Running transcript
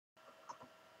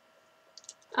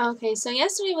Okay, so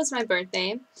yesterday was my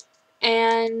birthday,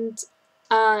 and,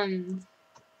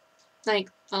 like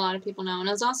a lot of people know, and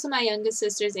it was also my youngest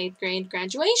sister's 8th grade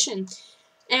graduation.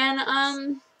 And,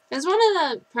 as one of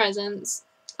the presents,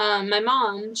 my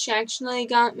mom, she actually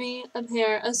got me a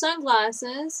pair of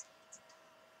sunglasses,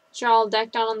 which are all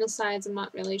decked out on the sides. I'm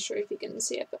not really sure if you can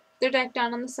see it, but they're decked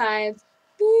out on the sides.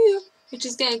 Which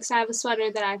is good because I have a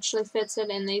sweater that actually fits it,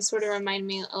 and they sort of remind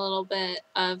me a little bit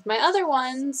of my other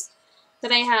ones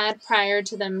that I had prior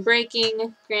to them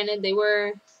breaking. Granted, they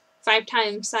were 5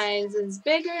 times sizes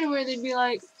bigger, where they'd be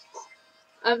like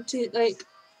up to like,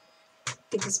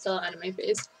 get this pillow out of my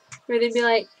face, where they'd be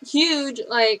like huge,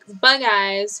 like bug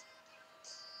eyes.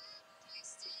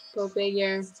 Go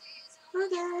figure.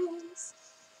 Bug eyes.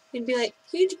 It'd be like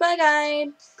huge bug-eyed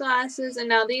glasses, and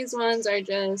now these ones are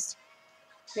just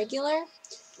regular.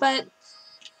 But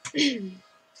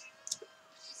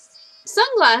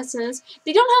sunglasses,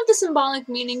 they don't have the symbolic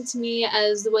meaning to me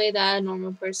as the way that a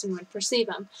normal person would perceive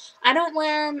them. I don't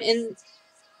wear them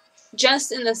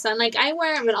just in the sun. Like, I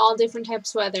wear them in all different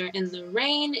types of weather. In the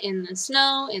rain, in the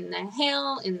snow, in the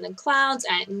hail, in the clouds,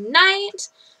 at night,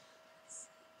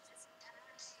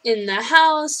 in the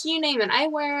house, you name it. I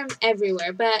wear them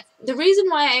everywhere. But the reason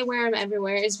why I wear them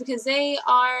everywhere is because they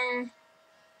are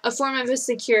a form of a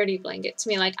security blanket to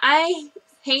me. Like, I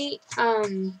hate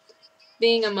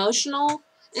being emotional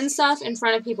and stuff in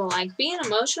front of people. Like, being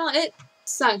emotional, it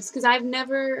sucks because I've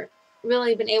never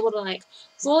really been able to like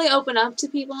fully open up to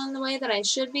people in the way that I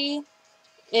should be.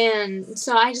 And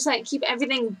so I just like keep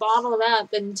everything bottled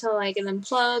up until like it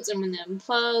implodes, and when it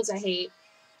implodes, I hate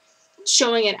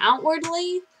showing it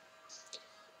outwardly.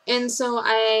 And so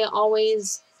I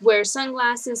always wear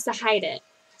sunglasses to hide it,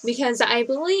 because I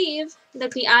believe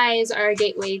that the eyes are a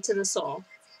gateway to the soul.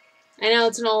 I know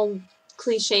it's an old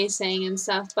cliche saying and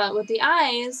stuff, but with the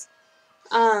eyes,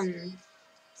 what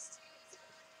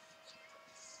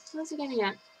was I getting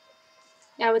at?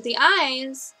 Yeah, with the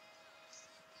eyes,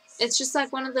 it's just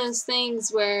like one of those things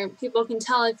where people can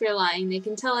tell if you're lying. They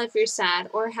can tell if you're sad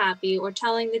or happy or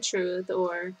telling the truth,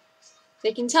 or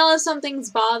they can tell if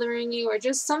something's bothering you or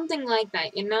just something like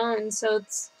that, you know? And so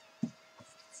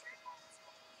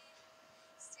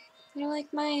they're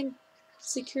like my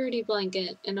security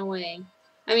blanket in a way.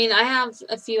 I mean, I have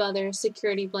a few other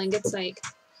security blankets, like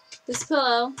this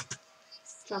pillow,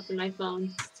 dropping my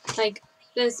phone, like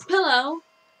this pillow,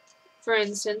 for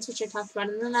instance, which I talked about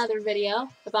in another video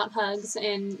about hugs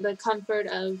and the comfort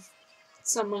of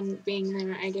someone being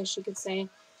there, I guess you could say.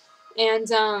 And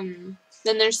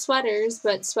then there's sweaters,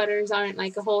 but sweaters aren't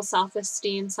like a whole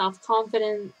self-esteem,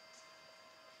 self-confident,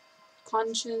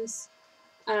 conscious,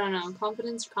 I don't know,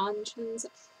 confidence, conscience,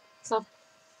 self.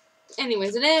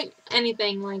 Anyways, it ain't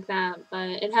anything like that, but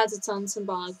it has its own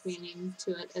symbolic meaning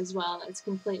to it as well. It's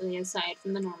completely aside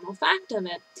from the normal fact of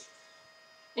it.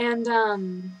 And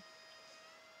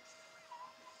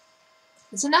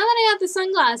so now that I got the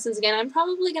sunglasses again, I'm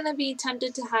probably going to be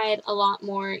tempted to hide a lot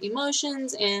more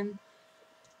emotions and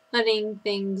letting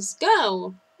things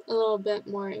go a little bit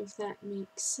more, if that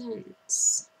makes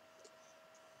sense.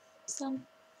 So,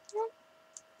 yeah,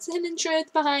 it's hidden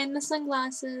truth behind the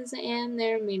sunglasses and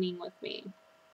their meaning with me.